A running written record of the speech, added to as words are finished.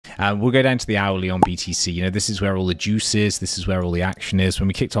We'll go down to the hourly on BTC. You know, this is where all the juice is. This is where all the action is. When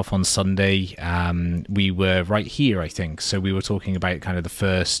we kicked off on Sunday, we were right here, I think. So we were talking about kind of the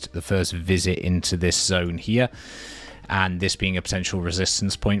first visit into this zone here, and this being a potential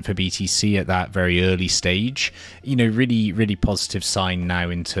resistance point for BTC at that very early stage. You know, really, really positive sign now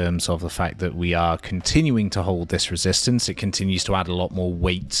in terms of the fact that we are continuing to hold this resistance. It continues to add a lot more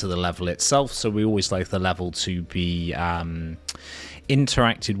weight to the level itself. So we always like the level to be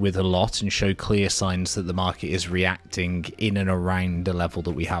interacted with a lot and show clear signs that the market is reacting in and around the level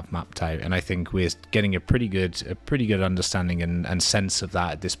that we have mapped out. And I think we're getting a pretty good understanding and sense of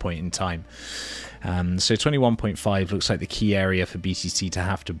that at this point in time. So 21.5 looks like the key area for BTC to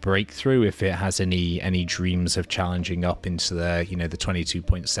have to break through if it has any dreams of challenging up into the, you know, the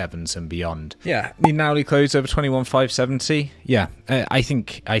 22.7s and beyond. Yeah, need an hourly close over 21,570. Yeah, I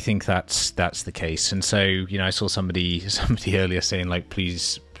think that's the case. And so, you know, I saw somebody earlier saying, like,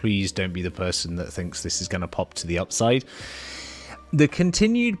 please don't be the person that thinks this is going to pop to the upside. The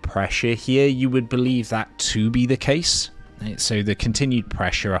continued pressure here, you would believe that to be the case. So the continued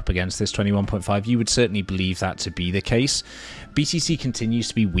pressure up against this 21.5, you would certainly believe that to be the case. BTC continues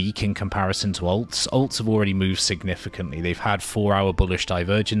to be weak in comparison to alts. Alts have already moved significantly. They've had 4-hour bullish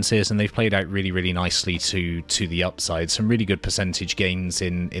divergences, and they've played out really, really nicely to the upside. Some really good percentage gains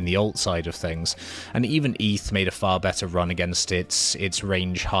in the alt side of things. And even ETH made a far better run against its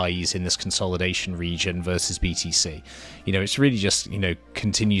range highs in this consolidation region versus BTC. You know, it's really just, you know,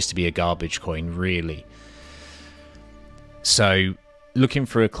 continues to be a garbage coin, really. So looking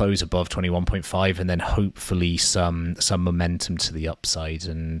for a close above 21.5 and then hopefully some momentum to the upside.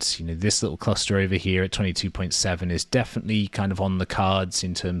 And, you know, this little cluster over here at 22.7 is definitely kind of on the cards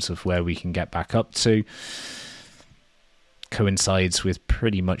in terms of where we can get back up to. Coincides with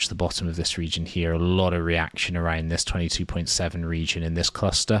pretty much the bottom of this region here. A lot of reaction around this 22.7 region in this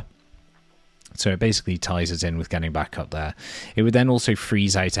cluster. So it basically ties us in with getting back up there. It would then also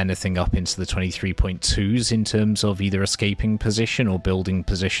freeze out anything up into the 23.2s in terms of either escaping position or building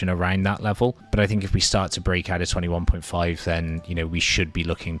position around that level. But I think if we start to break out of 21.5, then, you know, we should be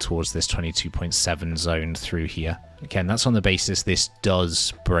looking towards this 22.7 zone through here. Again, that's on the basis this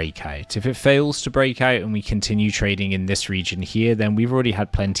does break out. If it fails to break out and we continue trading in this region here, then we've already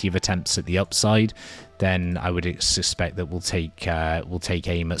had plenty of attempts at the upside. Then I would suspect that we'll take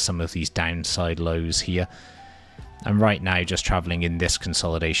aim at some of these downside lows here. And right now, just traveling in this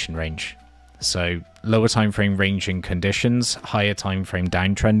consolidation range. So lower time frame ranging conditions, higher time frame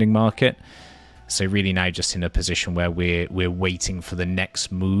downtrending market. So really now just in a position where we're waiting for the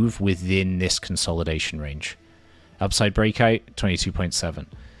next move within this consolidation range. Upside breakout, 22.7.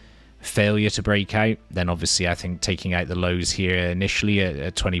 Failure to break out, then obviously I think taking out the lows here initially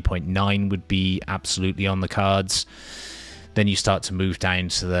at 20.9 would be absolutely on the cards. Then you start to move down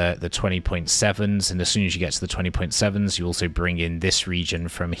to the 20.7s, and as soon as you get to the 20.7s, you also bring in this region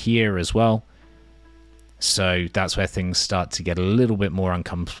from here as well. So that's where things start to get a little bit more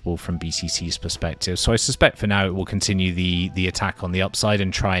uncomfortable from BTC's perspective. So I suspect for now it will continue the attack on the upside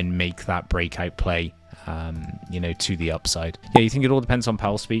and try and make that breakout play, you know, to the upside. Yeah, you think it all depends on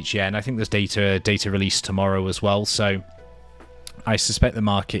Powell's speech? Yeah, and I think there's data released tomorrow as well. So I suspect the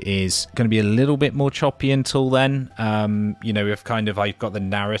market is going to be a little bit more choppy until then. You know, if kind of I've got the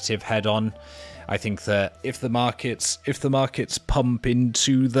narrative head on, I think that if the markets pump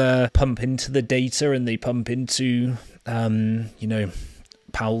into the data and they pump into you know,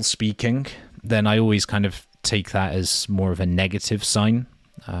 Powell speaking, then I always kind of take that as more of a negative sign.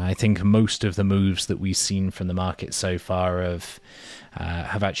 I think most of the moves that we've seen from the market so far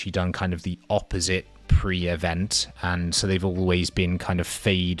have actually done kind of the opposite pre-event, and so they've always been kind of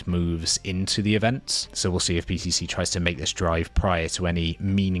fade moves into the events. So we'll see if BTC tries to make this drive prior to any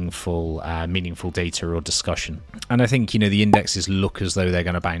meaningful data or discussion. And I think, you know, the indexes look as though they're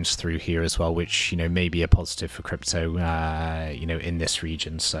going to bounce through here as well, which, you know, may be a positive for crypto, you know, in this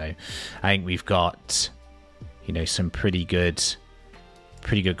region. So I think we've got, you know, some pretty good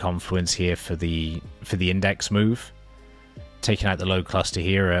confluence here for the index move. Taking out the low cluster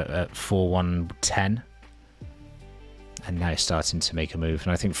here at 4110, and now starting to make a move.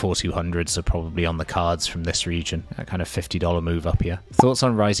 And I think 4200s are probably on the cards from this region. That kind of $50 move up here. Thoughts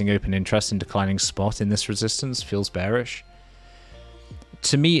on rising open interest and declining spot in this resistance? Feels bearish.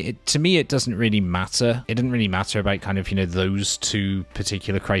 To me, it doesn't really matter. It didn't really matter about kind of, you know, those two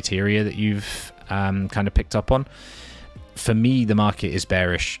particular criteria that you've kind of picked up on. For me, the market is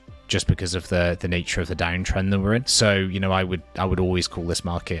bearish just because of the nature of the downtrend that we're in. So, you know, I would always call this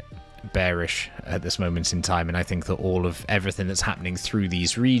market bearish at this moment in time, and I think that everything that's happening through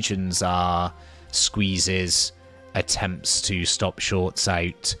these regions are squeezes attempts to stop shorts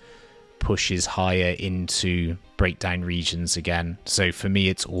out, pushes higher into breakdown regions again. So for me,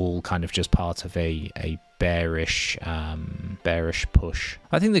 it's all kind of just part of a bearish push.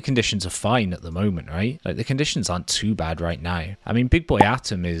 I think the conditions are fine at the moment, right? Like, the conditions aren't too bad right now. I mean, Big Boy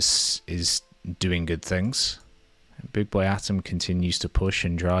Atom is doing good things. Big Boy Atom continues to push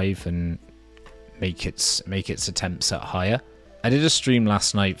and drive and make its attempts at higher. I did a stream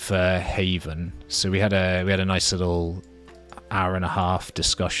last night for Haven, so we had a nice little hour and a half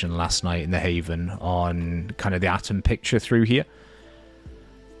discussion last night in the Haven on kind of the Atom picture through here.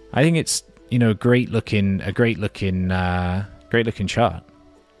 I think it's, you know, a great looking chart.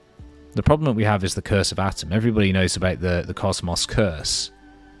 The problem that we have is the curse of Atom. Everybody knows about the Cosmos curse.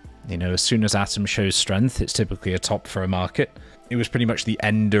 You know, as soon as Atom shows strength, it's typically a top for a market. It was pretty much the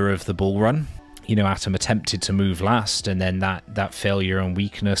ender of the bull run. You know, Atom attempted to move last, and then that failure and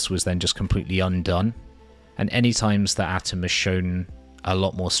weakness was then just completely undone. And any times that Atom has shown a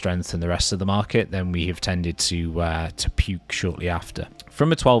lot more strength than the rest of the market, then we have tended to puke shortly after.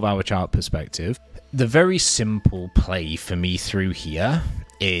 From a 12-hour chart perspective, the very simple play for me through here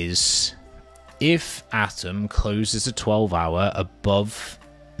is if Atom closes a 12-hour above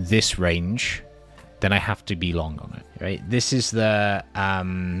this range, then I have to be long on it, right? This is the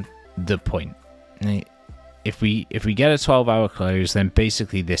point. If we get a 12-hour close, then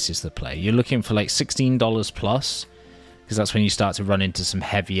basically this is the play. You're looking for like $16 plus, because that's when you start to run into some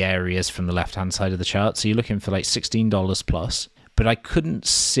heavy areas from the left-hand side of the chart. So you're looking for like $16 plus. But I couldn't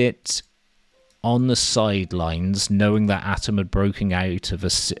sit on the sidelines knowing that Atom had broken out of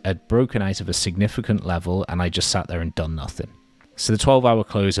a significant level, and I just sat there and done nothing. So the 12-hour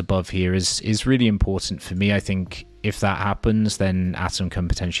close above here is really important for me. I think if that happens, then Atom can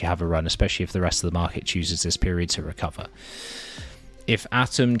potentially have a run, especially if the rest of the market chooses this period to recover. If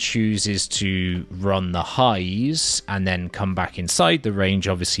Atom chooses to run the highs and then come back inside the range,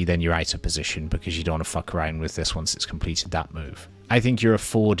 obviously then you're out of position because you don't want to fuck around with this once it's completed that move. I think you're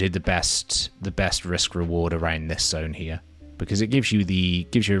afforded the best risk reward around this zone here, because it gives you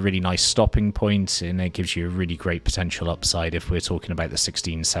a really nice stopping point, and it gives you a really great potential upside if we're talking about the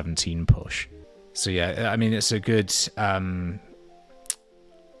 16-17 push. So yeah, I mean, it's a good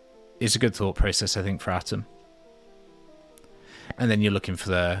thought process, I think, for Atom. And then you're looking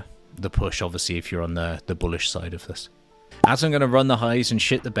for the push, obviously, if you're on the bullish side of this. Atom going to run the highs and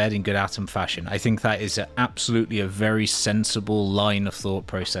shit the bed in good Atom fashion. I think that is absolutely a very sensible line of thought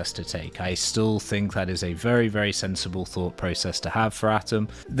process to take. I still think that is a very, very sensible thought process to have for Atom.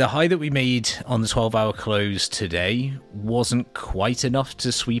 The high that we made on the 12-hour close today wasn't quite enough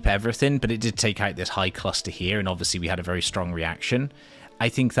to sweep everything, but it did take out this high cluster here, and obviously we had a very strong reaction. I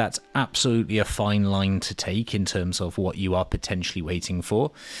think that's absolutely a fine line to take in terms of what you are potentially waiting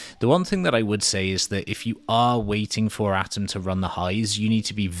for. The one thing that I would say is that if you are waiting for Atom to run the highs, you need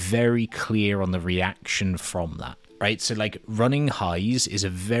to be very clear on the reaction from that, right? So like running highs is a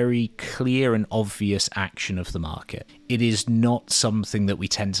very clear and obvious action of the market. It is not something that we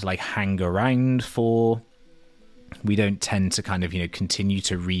tend to like hang around for. We don't tend to kind of, you know, continue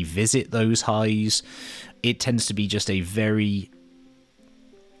to revisit those highs. It tends to be just a very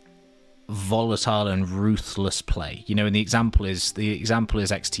volatile and ruthless play, you know, and the example is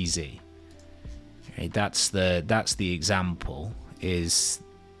XTZ. Okay, that's the example, is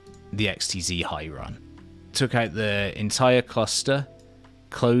the XTZ high run. Took out the entire cluster,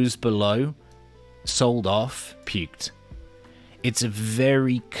 closed below, sold off, puked. It's a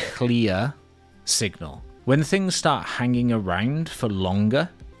very clear signal. When things start hanging around for longer,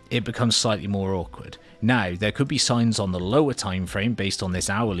 it becomes slightly more awkward. Now, there could be signs on the lower time frame based on this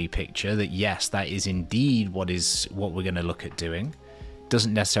hourly picture that yes, that is indeed what we're going to look at doing.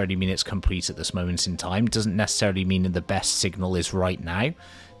 Doesn't necessarily mean it's complete at this moment in time. Doesn't necessarily mean that the best signal is right now.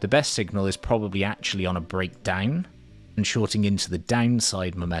 The best signal is probably actually on a breakdown and shorting into the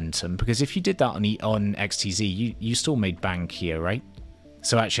downside momentum, because if you did that on XTZ, you still made bank here, right?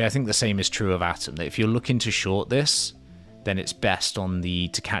 So actually, I think the same is true of Atom, that if you're looking to short this, then it's best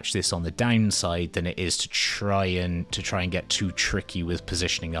to catch this on the downside than it is to try and get too tricky with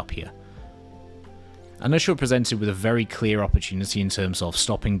positioning up here. Unless you're presented with a very clear opportunity in terms of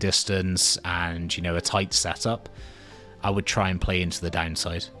stopping distance and, you know, a tight setup, I would try and play into the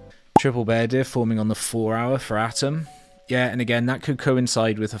downside. Triple bear diff forming on the 4-hour for Atom. Yeah, and again, that could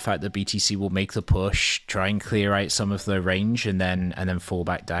coincide with the fact that BTC will make the push, try and clear out some of the range, and then fall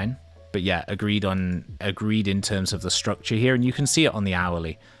back down. But yeah, agreed in terms of the structure here, and you can see it on the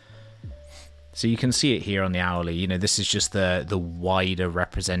hourly. So you can see it here on the hourly. You know, this is just the wider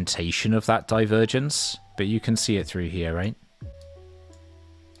representation of that divergence, but you can see it through here, right?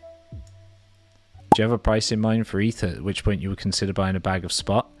 Do you have a price in mind for ETH at which point you would consider buying a bag of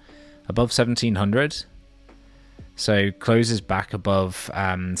spot? Above 1700. So closes back above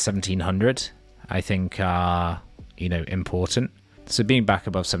 1700, I think are, you know, important. So being back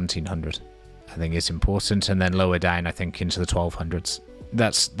above 1700, I think is important, and then lower down, I think, into the 1200s.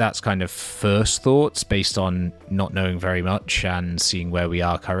 That's kind of first thoughts based on not knowing very much and seeing where we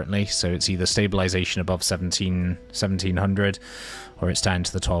are currently. So it's either stabilization above 1700 or it's down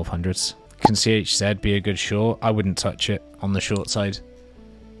to the 1200s. Can CHZ be a good short? I wouldn't touch it on the short side.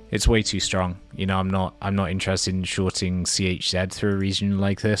 It's way too strong. You know, I'm not interested in shorting CHZ through a region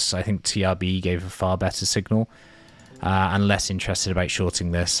like this. I think TRB gave a far better signal. And less interested about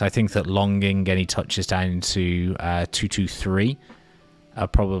shorting this. I think that longing any touches down to 223 are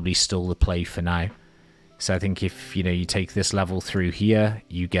probably still the play for now. So I think if, you know, you take this level through here,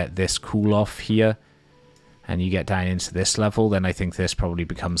 you get this cool off here, and you get down into this level, then I think this probably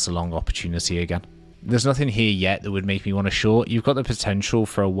becomes the long opportunity again. There's nothing here yet that would make me want to short. You've got the potential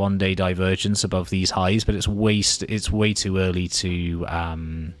for a one-day divergence above these highs, but it's way too early to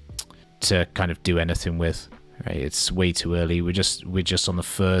kind of do anything with. Right, it's way too early. We're just on the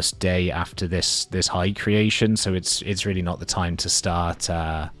first day after this high creation, so it's really not the time to start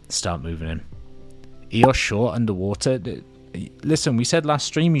moving in. EOS short underwater. Listen, we said last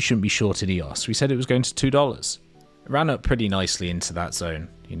stream you shouldn't be shorted EOS. We said it was going to $2. It ran up pretty nicely into that zone.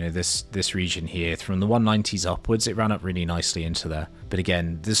 You know, this region here from the 190s upwards, it ran up really nicely into there. But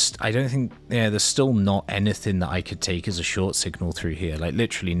again, I don't think, yeah, there's still not anything that I could take as a short signal through here. Like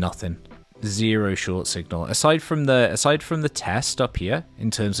literally nothing. Zero short signal aside from the test up here.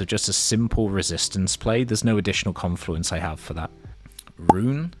 In terms of just a simple resistance play, there's no additional confluence I have for that.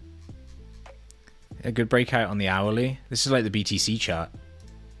 Rune, a good breakout on the hourly. This is like the BTC chart,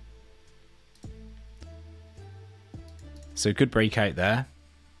 so good breakout there.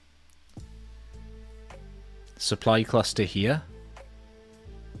 Supply cluster here,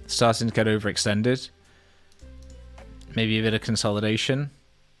 starting to get overextended. Maybe a bit of consolidation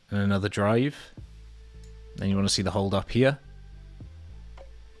and another drive. Then you want to see the hold up here.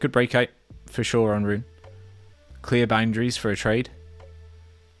 Good breakout for sure on Rune. Clear boundaries for a trade.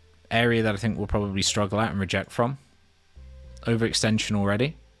 Area that I think we'll probably struggle at and reject from. Overextension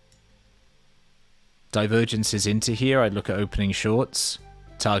already. Divergences into here, I'd look at opening shorts.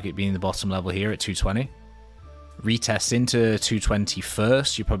 Target being the bottom level here at 220. Retest into 220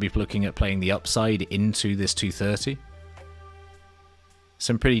 first. You're probably looking at playing the upside into this 230.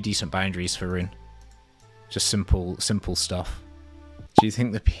 Some pretty decent boundaries for Rune. Just simple stuff. Do you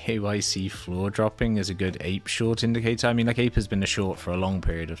think the PAYC floor dropping is a good ape short indicator? I mean, like, ape has been a short for a long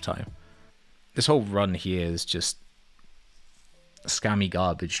period of time. This whole run here is just scammy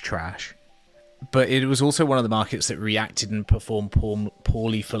garbage trash. But it was also one of the markets that reacted and performed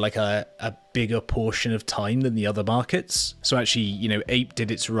poorly for like a bigger portion of time than the other markets. So actually, you know, ape did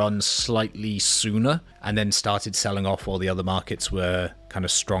its run slightly sooner and then started selling off while the other markets were kind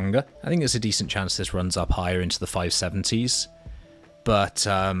of stronger. I think there's a decent chance this runs up higher into the 570s. But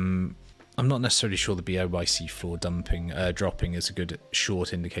I'm not necessarily sure the BOYC floor dropping is a good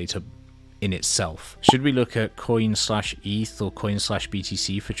short indicator in itself. Should we look at coin/ETH or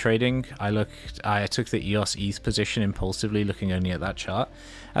coin/BTC for trading? I took the EOS ETH position impulsively, looking only at that chart.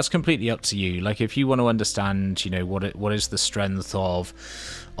 That's completely up to you. Like, if you want to understand, you know, what is the strength of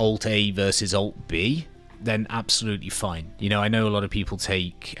Alt A versus Alt B, then absolutely fine. You know, I know a lot of people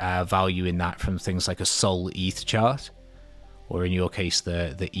take value in that from things like a Sol ETH chart, or in your case,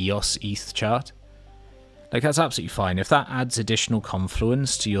 the EOS ETH chart. Like, that's absolutely fine. If that adds additional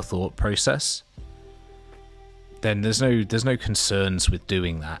confluence to your thought process, then there's no concerns with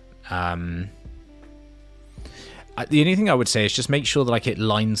doing that. The only thing I would say is just make sure that, like, it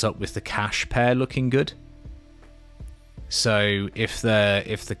lines up with the cash pair looking good. So if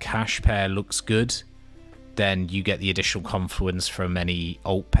the cash pair looks good, then you get the additional confluence from any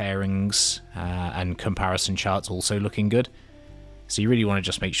alt pairings and comparison charts also looking good. So you really want to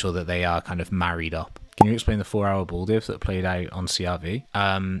just make sure that they are kind of married up. Can you explain the 4-hour bull div that played out on CRV?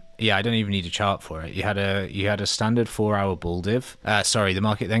 Yeah, I don't even need a chart for it. You had a standard 4-hour bull div. Sorry, the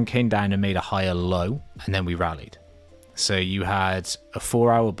market then came down and made a higher low, and then we rallied. So you had a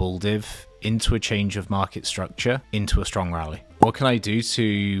 4-hour bull div into a change of market structure, into a strong rally. What can I do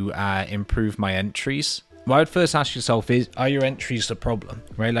to improve my entries? What I'd first ask yourself is, are your entries the problem?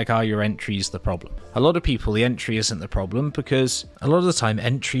 Right? Like, are your entries the problem? A lot of people, the entry isn't the problem, because a lot of the time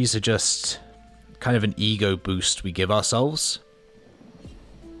entries are just kind of an ego boost we give ourselves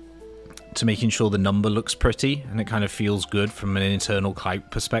to making sure the number looks pretty and it kind of feels good from an internal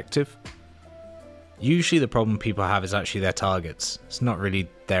clout perspective. Usually the problem people have is actually their targets. It's not really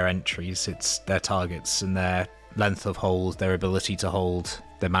their entries, it's their targets and their length of hold, their ability to hold,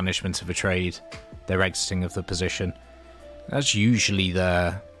 their management of a trade, their exiting of the position. That's usually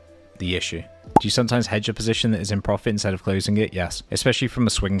the issue. Do you sometimes hedge a position that is in profit instead of closing it? Yes, especially from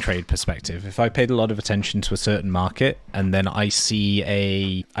a swing trade perspective. If I paid a lot of attention to a certain market and then I see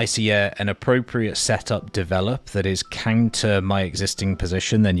an appropriate setup develop that is counter my existing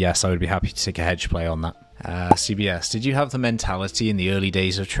position, then yes, I would be happy to take a hedge play on that. CBS, did you have the mentality in the early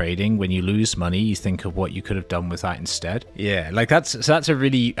days of trading when you lose money, you think of what you could have done with that instead? Yeah, like that's a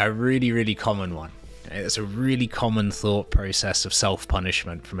really common one. It's a really common thought process of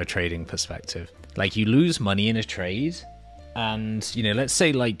self-punishment from a trading perspective. Like, you lose money in a trade and, you know, let's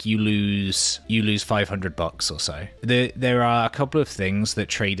say like you lose $500 or so. There are a couple of things that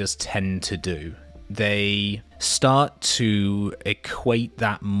traders tend to do. They start to equate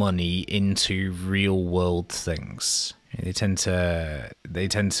that money into real world things. They tend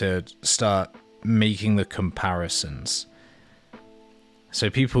to start making the comparisons. So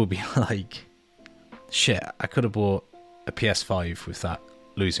people will be like, shit, I could have bought a PS5 with that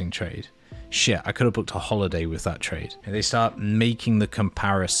losing trade. Shit, I could have booked a holiday with that trade. And they start making the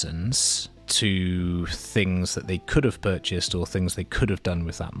comparisons to things that they could have purchased or things they could have done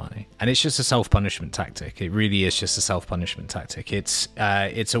with that money. And it's just a self-punishment tactic. It really is just a self-punishment tactic. It's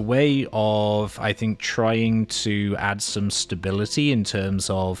a way of, I think, trying to add some stability in terms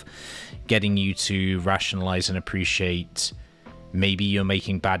of getting you to rationalize and appreciate maybe you're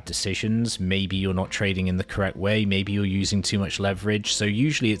making bad decisions, maybe you're not trading in the correct way, maybe you're using too much leverage. So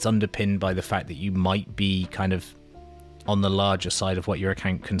usually it's underpinned by the fact that you might be kind of on the larger side of what your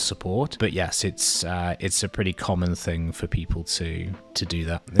account can support. But yes, it's a pretty common thing for people to do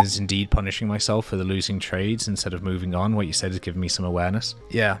that. This is indeed punishing myself for the losing trades instead of moving on. What you said is giving me some awareness.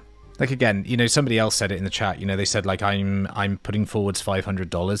 Yeah. Like, again, you know, somebody else said it in the chat, you know, they said like, I'm putting forwards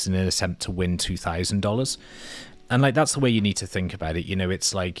 $500 in an attempt to win $2,000. And like, that's the way you need to think about it. You know,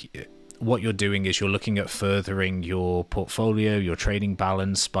 it's like what you're doing is you're looking at furthering your portfolio, your trading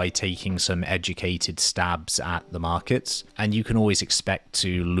balance by taking some educated stabs at the markets. And you can always expect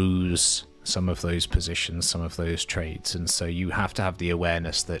to lose some of those positions, some of those trades. And so you have to have the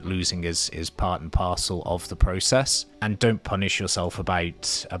awareness that losing is part and parcel of the process, and don't punish yourself about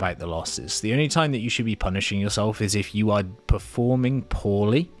the losses. The only time that you should be punishing yourself is if you are performing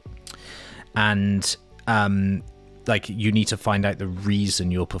poorly and like, you need to find out the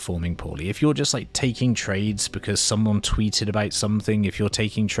reason you're performing poorly. If you're just like taking trades because someone tweeted about something, if you're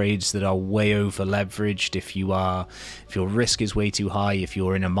taking trades that are way over leveraged, if your risk is way too high, if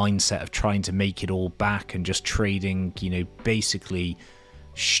you're in a mindset of trying to make it all back and just trading, you know, basically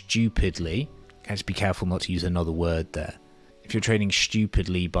stupidly, just be careful not to use another word there. If you're trading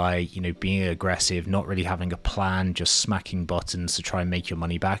stupidly by, you know, being aggressive, not really having a plan, just smacking buttons to try and make your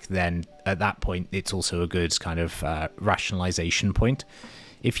money back, then at that point, it's also a good kind of rationalization point.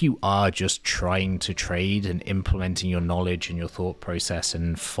 If you are just trying to trade and implementing your knowledge and your thought process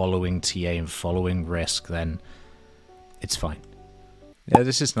and following TA and following risk, then it's fine. Yeah,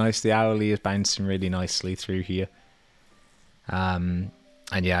 this is nice. The hourly is bouncing really nicely through here. And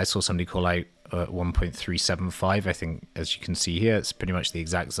yeah, I saw somebody call out 1.375. I think, as you can see here, it's pretty much the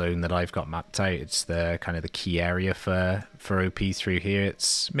exact zone that I've got mapped out. It's the kind of the key area for OP through here.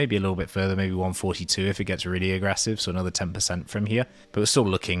 It's maybe a little bit further, maybe 142 if it gets really aggressive, so another 10% from here. But we're still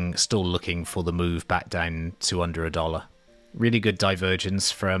looking for the move back down to under $1. Really good divergence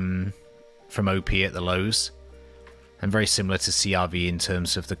from OP at the lows, and very similar to CRV in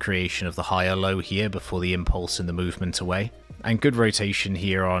terms of the creation of the higher low here before the impulse and the movement away. And good rotation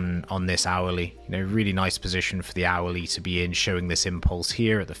here on this hourly. You know, really nice position for the hourly to be in, showing this impulse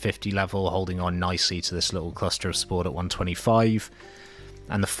here at the 50 level, holding on nicely to this little cluster of support at 125.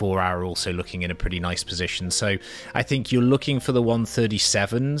 And the 4 hour also looking in a pretty nice position. So I think you're looking for the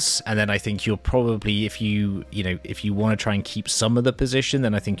 137s, and then I think you're probably, if you want to try and keep some of the position,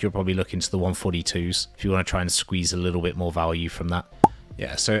 then I think you're probably looking to the 142s if you want to try and squeeze a little bit more value from that.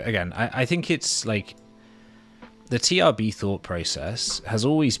 Yeah, so again, I think it's like, the TRB thought process has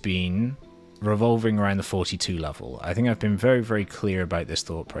always been revolving around the 42 level. I think I've been very, very clear about this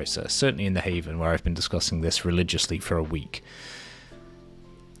thought process, certainly in the Haven, where I've been discussing this religiously for a week.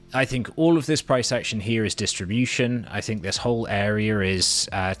 I think all of this price action here is distribution. I think this whole area is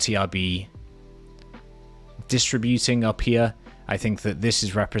TRB distributing up here. I think that this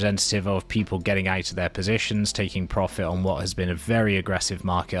is representative of people getting out of their positions, taking profit on what has been a very aggressive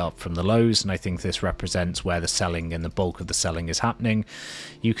market up from the lows, and I think this represents where the selling and the bulk of the selling is happening.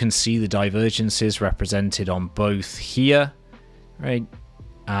 You can see the divergences represented on both here, right?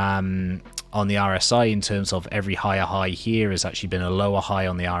 on the RSI in terms of every higher high here has actually been a lower high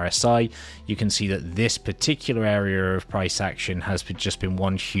on the RSI. You can see that this particular area of price action has just been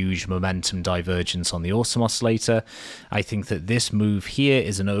one huge momentum divergence on the awesome oscillator. I think that this move here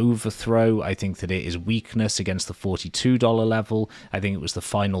is an overthrow. I think that it is weakness against the $42 level. I think it was the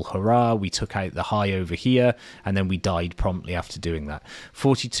final hurrah. We took out the high over here and then we died promptly after doing that.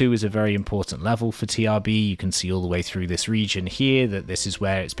 42 is a very important level for TRB. You can see all the way through this region here that this is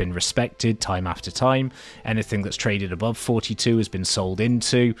where it's been respected time after time. Anything that's traded above 42 has been sold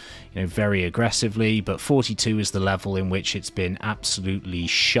into, very aggressively, but 42 is the level in which it's been absolutely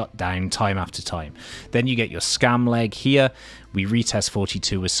shut down time after time. Then you get your scam leg here. We retest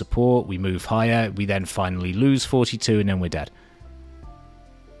 42 as support, we move higher, we then finally lose 42, and then we're dead.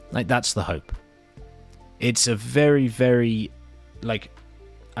 Like, that's the hope. It's a very, very,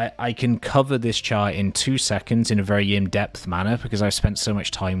 I can cover this chart in 2 seconds in a very in-depth manner because I've spent so much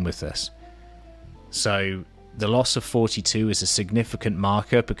time with this. So the loss of 42 is a significant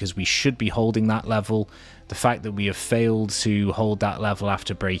marker because we should be holding that level. The fact that we have failed to hold that level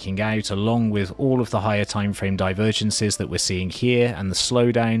after breaking out, along with all of the higher time frame divergences that we're seeing here and the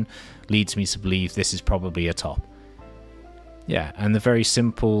slowdown, leads me to believe this is probably a top. Yeah, and the very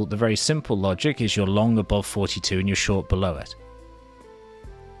simple logic is you're long above 42 and you're short below it.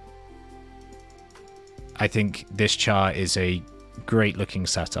 I think this chart is a great looking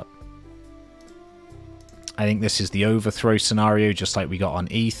setup. I think this is the overthrow scenario, just like we got on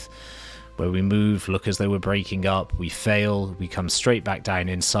ETH, where we move, look as though we're breaking up, we fail, we come straight back down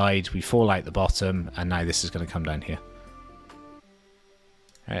inside, we fall out the bottom, and now this is going to come down here.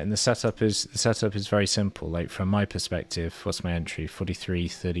 Right, and the setup is very simple. Like, from my perspective, what's my entry?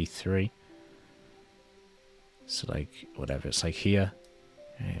 43.33. So like whatever, it's like here.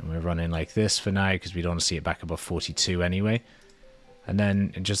 And we're running like this for now because we don't want to see it back above 42 anyway. And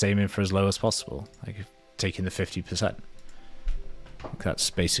then just aiming for as low as possible, like taking the 50%.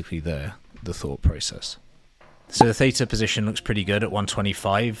 That's basically the thought process. So the theta position looks pretty good at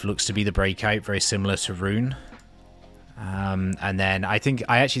 125. Looks to be the breakout, very similar to Rune. And then I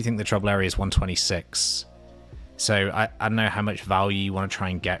actually think the trouble area is 126. So I don't know how much value you want to try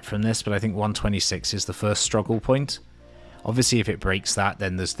and get from this, but I think 126 is the first struggle point. Obviously, if it breaks that,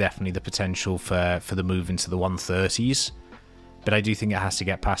 then there's definitely the potential for the move into the 130s. But I do think it has to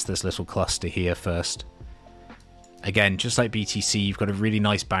get past this little cluster here first. Again, just like BTC, you've got a really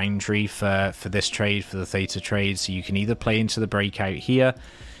nice boundary for this trade, for the theta trade. So you can either play into the breakout here,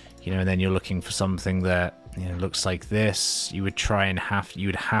 and then you're looking for something that looks like this. You would try and you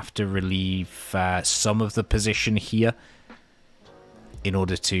would have to relieve some of the position here in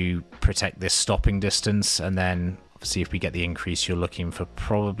order to protect this stopping distance, and then obviously if we get the increase, you're looking for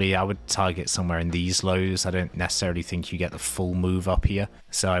probably, I would target somewhere in these lows. I don't necessarily think you get the full move up here,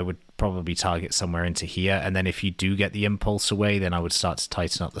 so I would probably target somewhere into here, and then if you do get the impulse away, then I would start to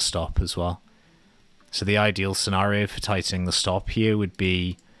tighten up the stop as well. So the ideal scenario for tightening the stop here would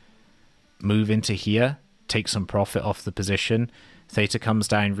be move into here, take some profit off the position, theta comes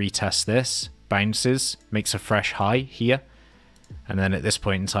down, retests this, bounces, makes a fresh high here, and then at this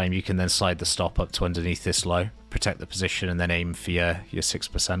point in time you can then slide the stop up to underneath this low, protect the position, and then aim for your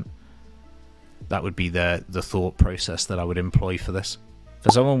 6%. That would be the thought process that I would employ for this. For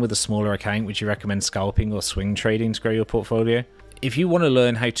someone with a smaller account, would you recommend scalping or swing trading to grow your portfolio? If you want to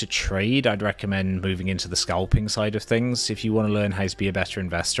learn how to trade, I'd recommend moving into the scalping side of things. If you want to learn how to be a better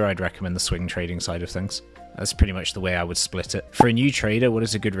investor, I'd recommend the swing trading side of things. That's pretty much the way I would split it. For a new trader, what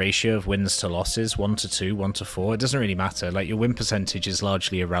is a good ratio of wins to losses? 1 to 2, 1 to 4? It doesn't really matter. Like, your win percentage is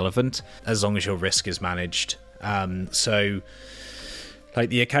largely irrelevant as long as your risk is managed. So,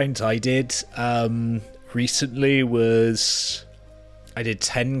 like, the account I did recently was, I did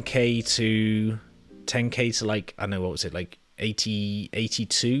 10k to like, I don't know, what was it, like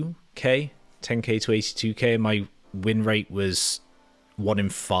 82k, 10k to 82k. My win rate was 1 in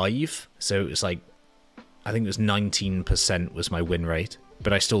 5, so it was like, I think it was 19% was my win rate,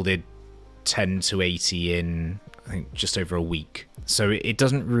 but I still did 10 to 80 in, I think, just over a week. So it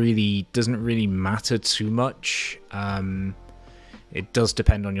doesn't really matter too much. It does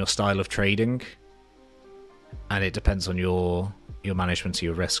depend on your style of trading, and it depends on your management of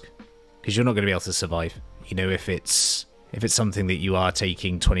your risk, because you're not going to be able to survive. If it's something that you are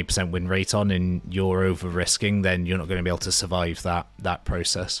taking 20% win rate on and you're over risking, then you're not going to be able to survive that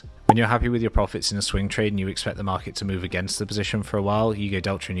process. When you're happy with your profits in a swing trade and you expect the market to move against the position for a while, you go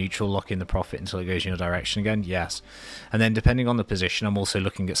delta neutral, lock in the profit until it goes in your direction again. Yes. And then depending on the position, I'm also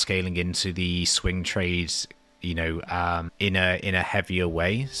looking at scaling into the swing trades, in a heavier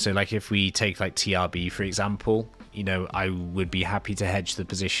way. So like if we take like TRB, for example, you know, I would be happy to hedge the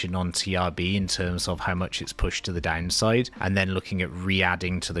position on TRB in terms of how much it's pushed to the downside, and then looking at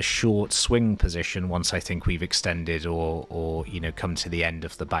re-adding to the short swing position once I think we've extended or you know, come to the end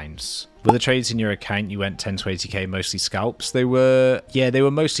of the bounce. Were the trades in your account you went 10 to 80k mostly scalps? They were, yeah, they were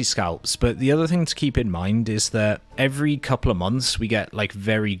mostly scalps. But the other thing to keep in mind is that every couple of months we get like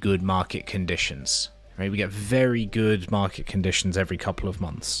very good market conditions, right? We get very good market conditions every couple of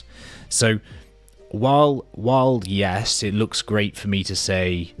months. So while yes, it looks great for me to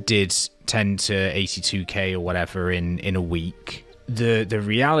say did 10 to 82k or whatever in a week, the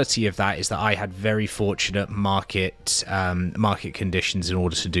reality of that is that I had very fortunate market conditions in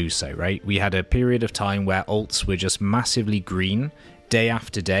order to do so, right? We had a period of time where alts were just massively green day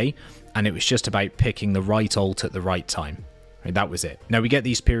after day, and it was just about picking the right alt at the right time. Right, that was it. Now we get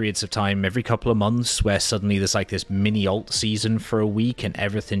these periods of time every couple of months where suddenly there's like this mini alt season for a week and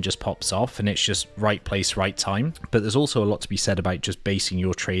everything just pops off and it's just right place, right time. But there's also a lot to be said about just basing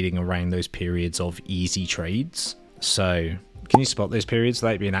your trading around those periods of easy trades. So can you spot those periods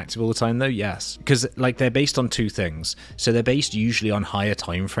without being active all the time though? Yes. Because like they're based on two things. So they're based usually on higher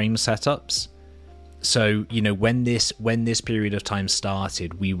time frame setups. So, you know, when this period of time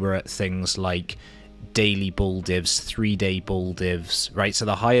started, we were at things like daily bull divs, 3-day bull divs, right? So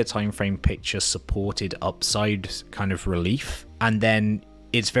the higher time frame picture supported upside kind of relief, and then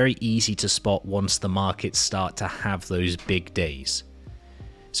it's very easy to spot once the markets start to have those big days.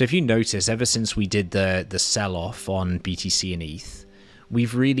 So if you notice, ever since we did the sell-off on BTC and ETH,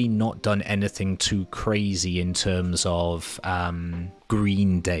 we've really not done anything too crazy in terms of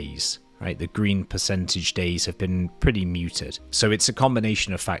green days. Right, the green percentage days have been pretty muted. So it's a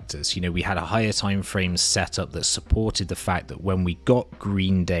combination of factors. You know, we had a higher time frame setup that supported the fact that when we got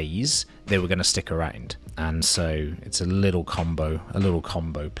green days, they were going to stick around. And so it's a little combo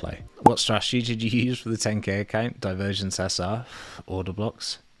play. What strategy did you use for the 10k account? Divergence SR, order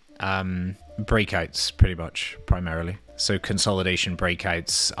blocks? Breakouts, pretty much, primarily. So consolidation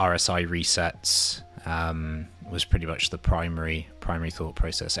breakouts, RSI resets, was pretty much the primary thought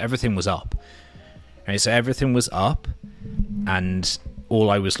process. Everything was up, right? So everything was up, and all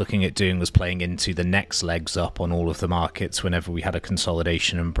I was looking at doing was playing into the next legs up on all of the markets whenever we had a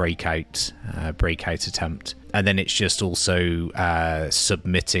consolidation and breakout attempt. And then it's just also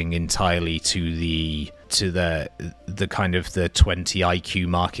submitting entirely to the kind of the 20 IQ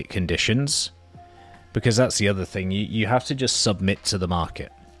market conditions, because that's the other thing. You have to just submit to the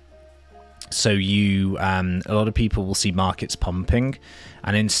market. So you, a lot of people will see markets pumping,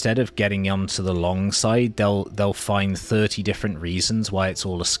 and instead of getting onto the long side, they'll find 30 different reasons why it's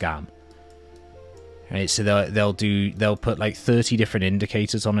all a scam. Right? So they'll put like 30 different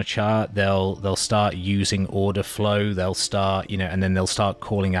indicators on a chart. They'll start using order flow. They'll start, you know, and then they'll start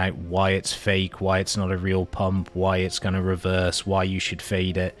calling out why it's fake, why it's not a real pump, why it's going to reverse, why you should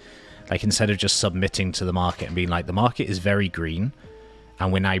fade it. Like, instead of just submitting to the market and being like, the market is very green,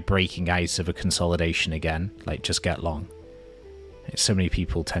 and we're now breaking out of a consolidation again, like, just get long. So many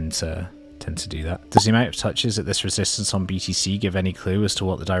people tend to do that. Does the amount of touches at this resistance on BTC give any clue as to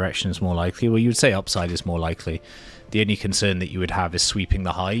what the direction is more likely? Well, you would say upside is more likely. The only concern that you would have is sweeping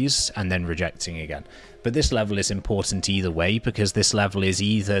the highs and then rejecting again. But this level is important either way, because this level is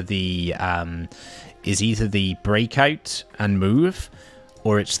either the breakout and move,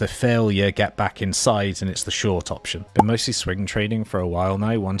 or it's the failure, get back inside, and it's the short option. Been mostly swing trading for a while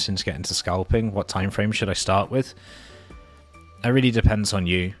now, wanting to get into scalping. What time frame should I start with? It really depends on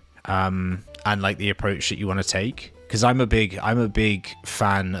you, and like the approach that you want to take. Because I'm a big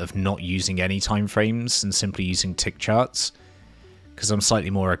fan of not using any time frames and simply using tick charts. Because I'm slightly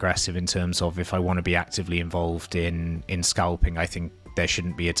more aggressive in terms of, if I want to be actively involved in scalping, I think there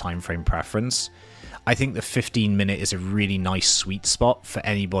shouldn't be a time frame preference. I think the 15-minute is a really nice sweet spot for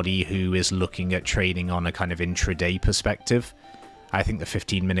anybody who is looking at trading on a kind of intraday perspective. I think the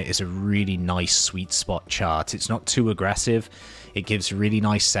 15-minute is a really nice sweet spot chart. It's not too aggressive. It gives really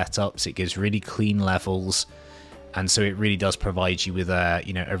nice setups. It gives really clean levels. And so it really does provide you with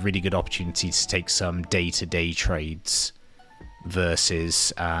a really good opportunity to take some day-to-day trades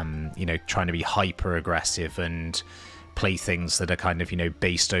versus, trying to be hyper aggressive and play things that are kind of,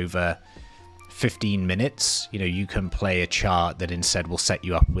 based over 15 minutes. You can play a chart that instead will set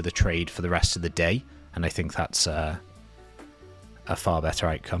you up with a trade for the rest of the day, and I think that's a far better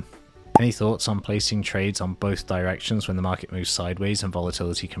outcome. Any thoughts on placing trades on both directions when the market moves sideways and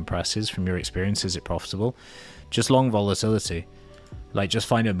volatility compresses? From your experience, is it profitable? Just long volatility. Like, just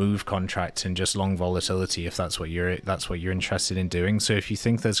find a move contract and just long volatility if that's what you're interested in doing. So if you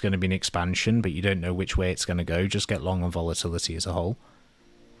think there's going to be an expansion but you don't know which way it's going to go, just get long on volatility as a whole.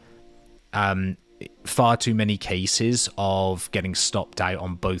 far too many cases of getting stopped out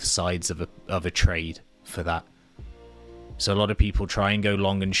on both sides of a trade for that. So a lot of people try and go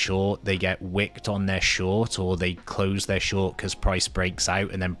long and short, they get wicked on their short, or they close their short because price breaks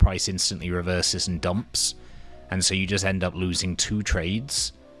out and then price instantly reverses and dumps. And so you just end up losing 2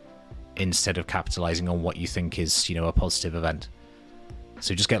 trades instead of capitalizing on what you think is, you know, a positive event.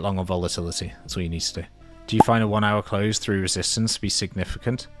 So just get long on volatility. That's all you need to do. Do you find a 1 hour close through resistance to be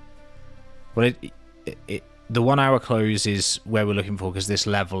significant? Well, the 1 hour close is where we're looking for, because this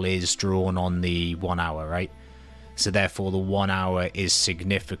level is drawn on the 1 hour, right? So therefore the 1 hour is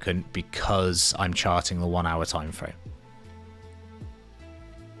significant because I'm charting the 1 hour time frame.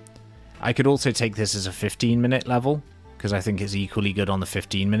 I could also take this as a 15-minute level, because I think it's equally good on the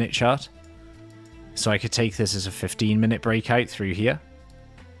 15-minute chart. So I could take this as a 15-minute breakout through here.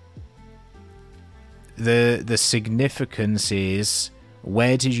 The significance is,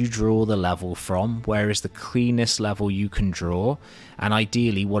 where did you draw the level from? Where is the cleanest level you can draw? And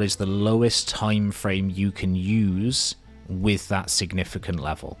ideally, what is the lowest time frame you can use with that significant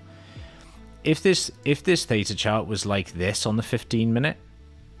level? If this theta chart was like this on the 15-minute,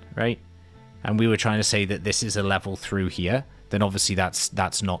 right? And we were trying to say that this is a level through here, then obviously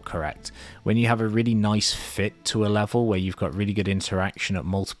that's not correct. When you have a really nice fit to a level where you've got really good interaction at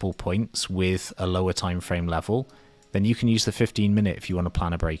multiple points with a lower time frame level, then you can use the 15-minute if you want to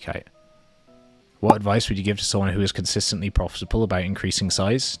plan a breakout. What advice would you give to someone who is consistently profitable about increasing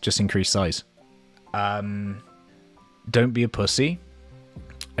size? Just increase size. Don't be a pussy.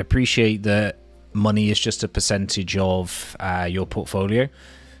 Appreciate that money is just a percentage of your portfolio.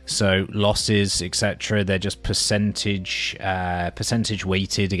 So losses, etc., they're just percentage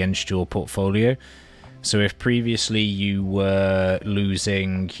weighted against your portfolio. So if previously you were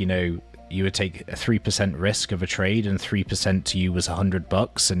losing, you know, you would take a 3% risk of a trade and 3% to you was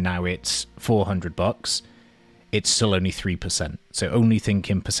 $100, and now it's $400, it's still only 3%. So only think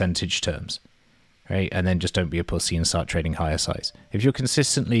in percentage terms, right? And then just don't be a pussy and start trading higher size. If you're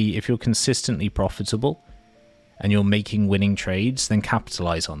consistently profitable and you're making winning trades, then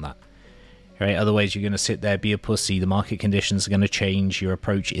capitalize on that, right? Otherwise, you're going to sit there, be a pussy. The market conditions are going to change. Your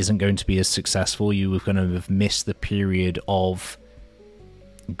approach isn't going to be as successful. You are going to have missed the period of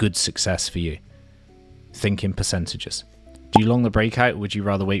good success for you. Think in percentages. Do you long the breakout, or would you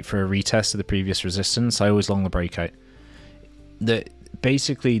rather wait for a retest of the previous resistance? I always long the breakout.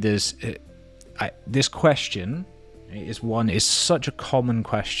 Basically, there's this question is such a common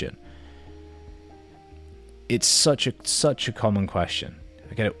question. It's such a common question.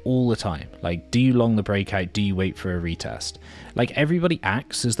 I get it all the time. Like, do you long the breakout? Do you wait for a retest? Like, everybody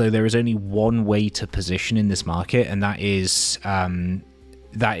acts as though there is only one way to position in this market, and that is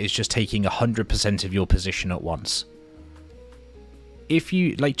just taking 100% of your position at once. If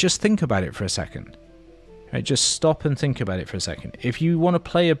you, like, just think about it for a second. Right, just stop and think about it for a second. If you want to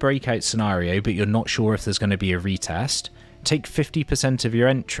play a breakout scenario, but you're not sure if there's going to be a retest, take 50% of your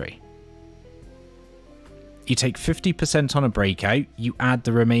entry. You take 50% on a breakout, you add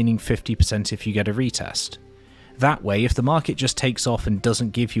the remaining 50% if you get a retest. That way, if the market just takes off and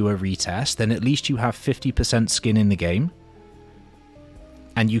doesn't give you a retest, then at least you have 50% skin in the game.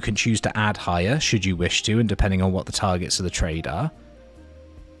 And you can choose to add higher, should you wish to, and depending on what the targets of the trade are.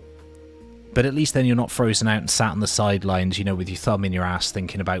 But at least then you're not frozen out and sat on the sidelines, you know, with your thumb in your ass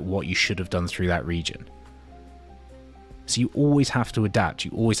thinking about what you should have done through that region. So you always have to adapt.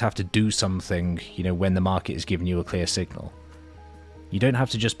 You always have to do something, you know, when the market is giving you a clear signal. You don't have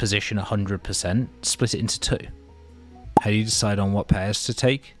to just position 100%, split it into 2. How do you decide on what pairs to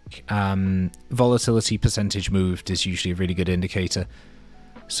take? Volatility percentage moved is usually a really good indicator.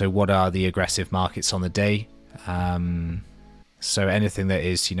 So what are the aggressive markets on the day? So anything that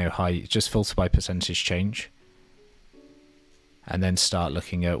is, you know, high, just filter by percentage change. And then start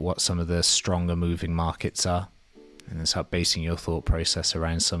looking at what some of the stronger moving markets are. And then start basing your thought process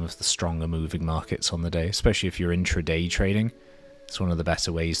around some of the stronger moving markets on the day, especially if you're intraday trading. It's one of the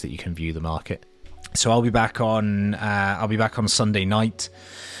better ways that you can view the market. So I'll be back on Sunday night.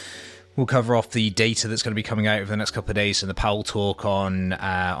 We'll cover off the data that's going to be coming out over the next couple of days and the Powell talk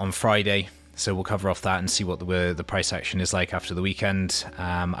on Friday. So we'll cover off that and see what the price action is like after the weekend.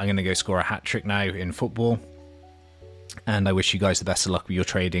 I'm going to go score a hat trick now in football. And I wish you guys the best of luck with your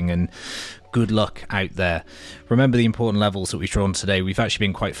trading and good luck out there. Remember the important levels that we've drawn today. We've actually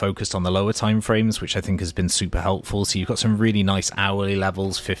been quite focused on the lower time frames, which I think has been super helpful. So you've got some really nice hourly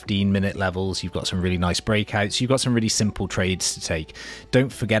levels, 15-minute levels. You've got some really nice breakouts. You've got some really simple trades to take.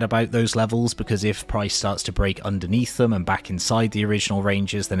 Don't forget about those levels, because if price starts to break underneath them and back inside the original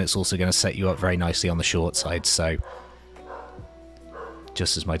ranges, then it's also going to set you up very nicely on the short side. So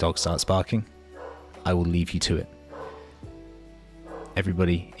just as my dog starts barking, I will leave you to it.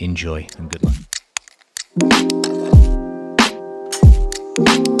 Everybody enjoy and good luck.